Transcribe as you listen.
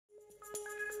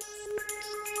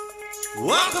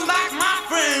Welcome back, my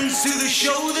friends, to the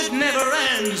show that never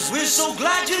ends. We're so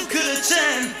glad you could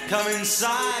attend. Come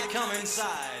inside, come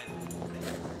inside.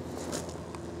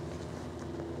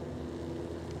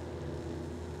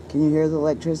 Can you hear the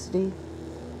electricity?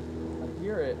 I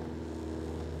hear it.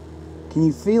 Can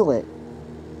you feel it?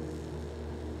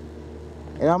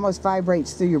 It almost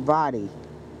vibrates through your body.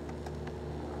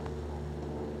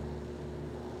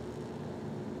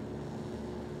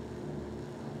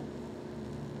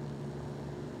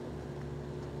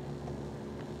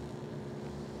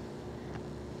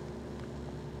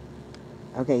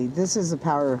 Okay, this is the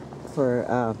power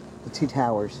for the two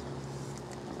towers.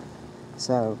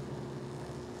 So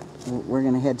we're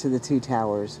going to head to the two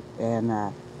towers,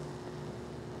 and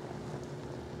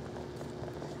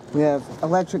we have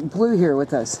Electric Blue here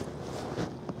with us.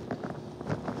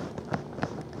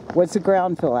 What's the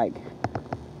ground feel like?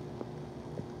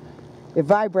 It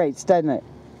vibrates, doesn't it?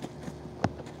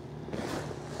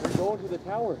 We're going to the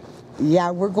towers.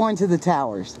 Yeah, we're going to the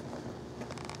towers.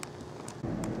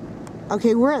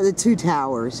 Okay, we're at the two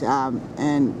towers,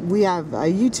 and we have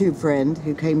a YouTube friend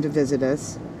who came to visit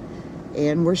us,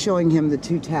 and we're showing him the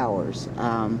two towers.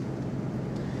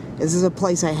 This is a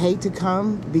place I hate to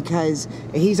come because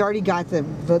he's already got the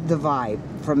vibe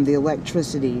from the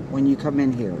electricity when you come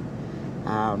in here.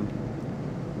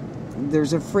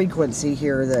 There's a frequency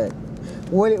here that...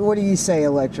 What do you say,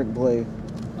 Electric Blue?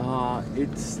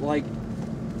 It's like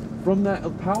from that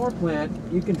power plant,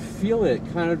 you can feel it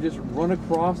kind of just run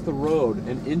across the road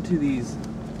and into this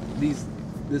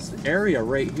area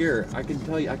right here. I can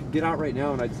tell you, I could get out right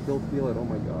now and I'd still feel it. Oh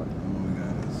my god. Oh my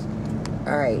god.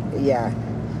 All right, yeah.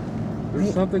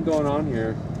 There's something going on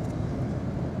here.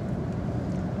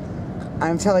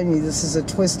 I'm telling you, this is a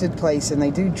twisted place, and they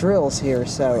do drills here,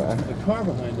 so... The car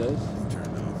behind us.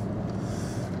 Turned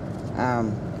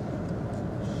off.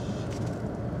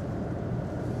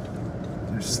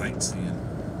 There's sightseeing.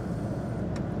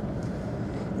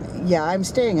 Yeah, I'm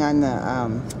staying on the,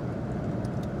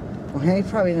 well, he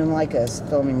probably didn't like us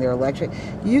filming their electric.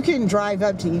 You can drive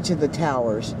up to each of the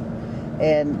towers,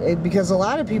 and because a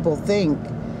lot of people think...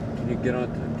 Can you get on?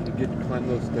 Can you climb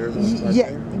those stairs on the side Yeah,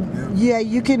 there? yeah,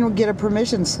 you can get a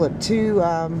permission slip to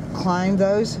climb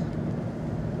those.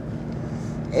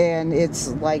 And it's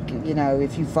like, you know,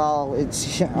 if you fall,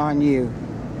 it's on you.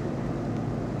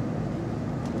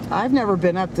 I've never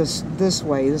been up this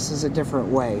way. This is a different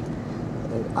way.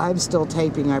 I'm still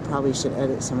taping. I probably should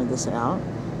edit some of this out.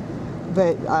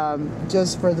 But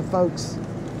just for the folks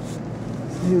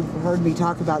who've heard me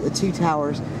talk about the two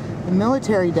towers, the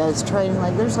military does training.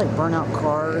 Like there's like burnout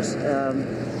cars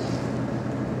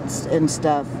and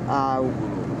stuff.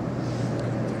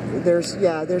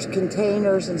 There's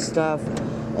containers and stuff,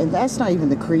 and that's not even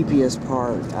the creepiest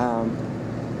part.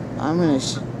 I'm gonna.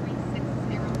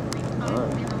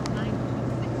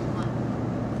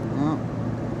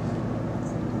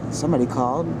 Somebody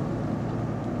called.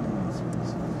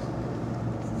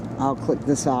 I'll click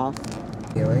this off.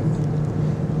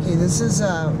 Okay, this is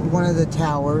one of the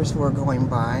towers we're going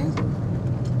by.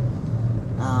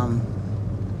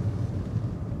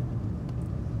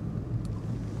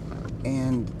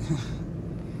 And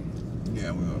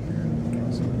Yeah, we're up here.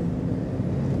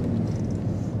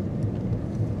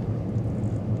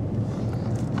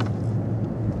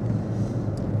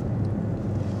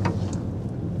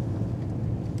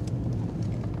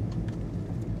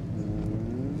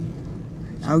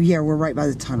 oh yeah, we're right by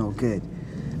the tunnel. Good.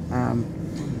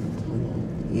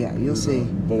 Yeah, you'll There's see. a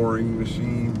boring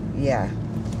machine. Yeah.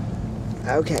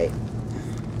 Okay.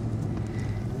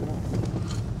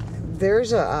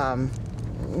 There's a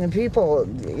people.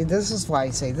 This is why I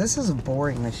say this is a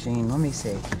boring machine. Let me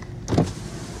see.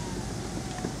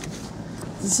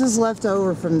 This is left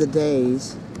over from the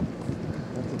days.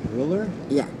 That's a driller?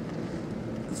 Yeah.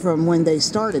 From when they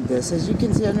started this. As you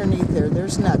can see underneath there,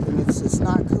 there's nothing. It's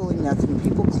not cooling nothing.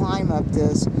 People climb up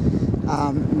this.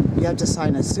 You have to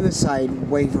sign a suicide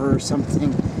waiver or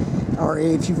something. Or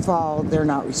if you fall, they're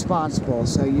not responsible.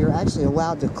 So you're actually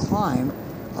allowed to climb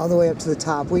all the way up to the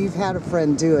top. We've had a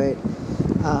friend do it.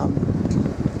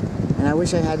 And I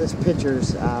wish I had his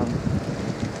pictures.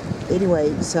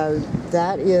 Anyway, so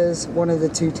that is one of the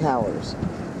two towers.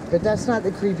 But that's not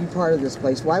the creepy part of this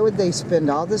place. Why would they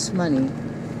spend all this money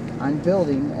on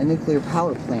building a nuclear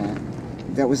power plant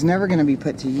that was never going to be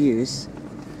put to use?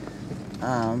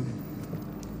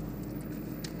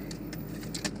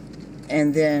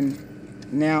 And then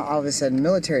now all of a sudden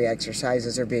military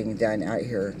exercises are being done out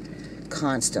here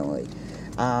constantly.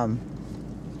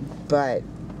 But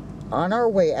on our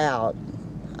way out,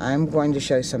 I'm going to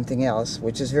show something else,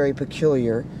 which is very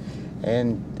peculiar,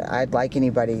 and I'd like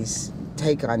anybody's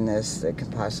take on this that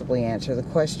could possibly answer the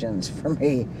questions for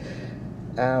me.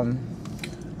 I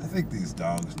think these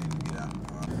dogs need to get out.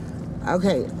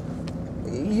 Okay,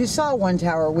 you saw one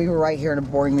tower. We were right here in a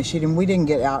boring machine, and we didn't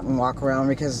get out and walk around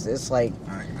because it's like...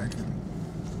 I can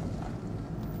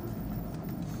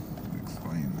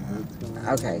explain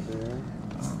that. Okay.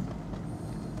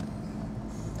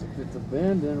 If it's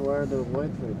abandoned, why are the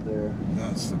lights right there?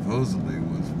 That supposedly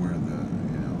was where the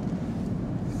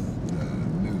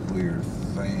nuclear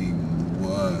thing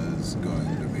was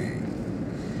going to be.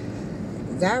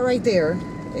 That right there,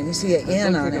 and you see an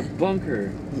N on Like it. a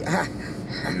bunker. Yeah.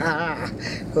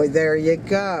 Well, there you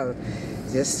go.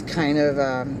 Just kind of,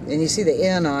 and you see the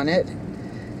N on it.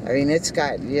 I mean, it's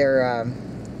got your,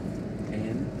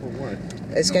 And for what?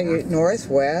 it's got your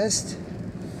northwest.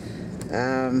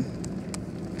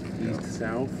 East,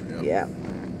 south. Yep. Yeah.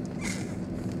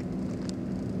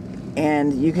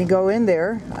 And you can go in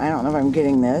there. I don't know if I'm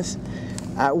getting this.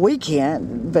 We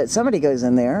can't, but somebody goes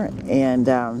in there, and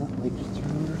Like just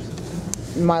turn or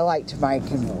something? my light to my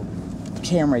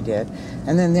camera did.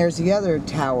 And then there's the other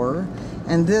tower,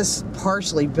 and this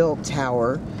partially built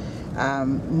tower.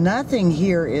 Nothing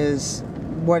here is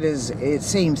what it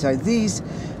seems. So these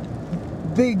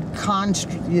big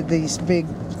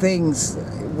things,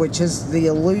 which is the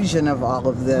illusion of all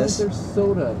of this. There's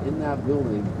soda in that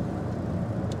building.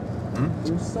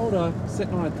 There's soda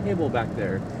sitting on a table back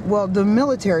there. Well, the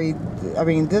military, I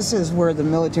mean, this is where the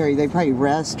military, they probably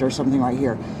rest or something right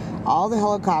here. All the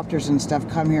helicopters and stuff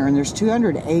come here, and there's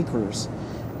 200 acres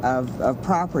of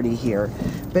property here.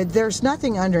 But there's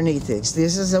nothing underneath this.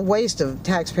 This is a waste of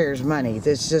taxpayers' money.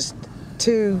 There's just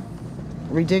two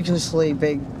ridiculously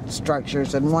big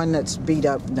structures and one that's beat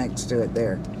up next to it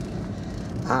there.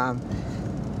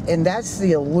 And that's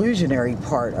the illusionary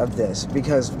part of this,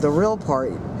 because the real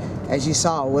part, as you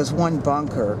saw, was one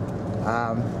bunker.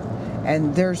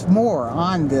 And there's more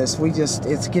on this.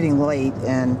 It's getting late,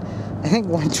 and I think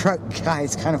one truck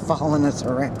guy's kind of following us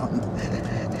around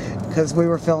because we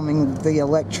were filming the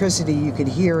electricity you could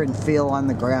hear and feel on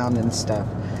the ground and stuff.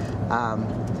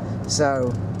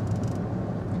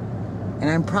 And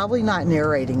I'm probably not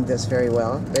narrating this very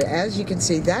well, but as you can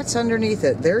see, that's underneath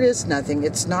it. There is nothing.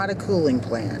 It's not a cooling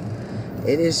plant.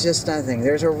 It is just nothing.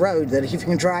 There's a road that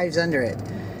even drives under it.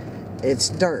 It's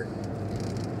dirt.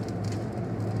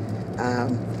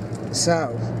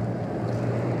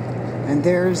 And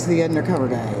there's the undercover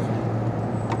guy.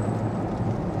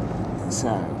 So,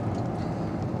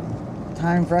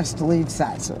 time for us to leave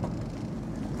Satsop.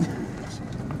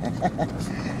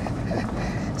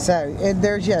 So,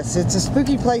 it's a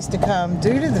spooky place to come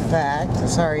due to the fact,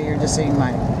 sorry, you're just seeing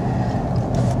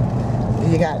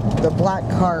you got the black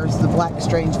cars, the black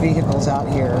strange vehicles out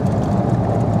here.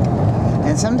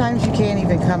 And sometimes you can't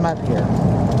even come up here.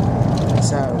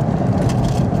 So,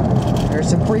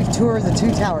 there's a brief tour of the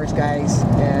two towers, guys,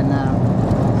 and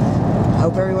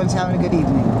hope everyone's having a good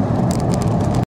evening.